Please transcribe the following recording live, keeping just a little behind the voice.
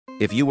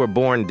If you were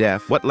born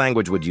deaf, what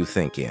language would you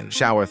think in?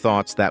 Shower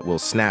thoughts that will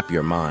snap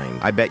your mind.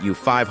 I bet you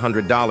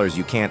 $500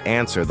 you can't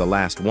answer the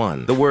last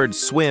one. The word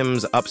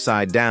swims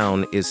upside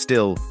down is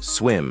still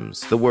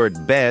swims. The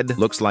word bed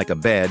looks like a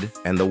bed,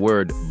 and the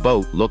word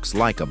boat looks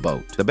like a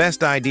boat. The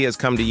best ideas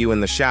come to you in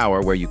the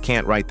shower where you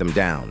can't write them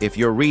down. If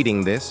you're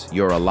reading this,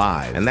 you're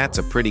alive, and that's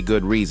a pretty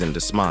good reason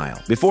to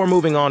smile. Before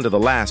moving on to the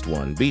last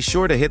one, be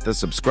sure to hit the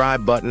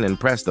subscribe button and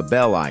press the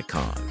bell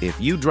icon. If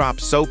you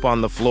drop soap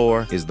on the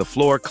floor, is the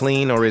floor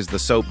clean or is the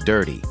soap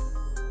dirty?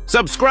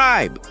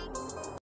 Subscribe!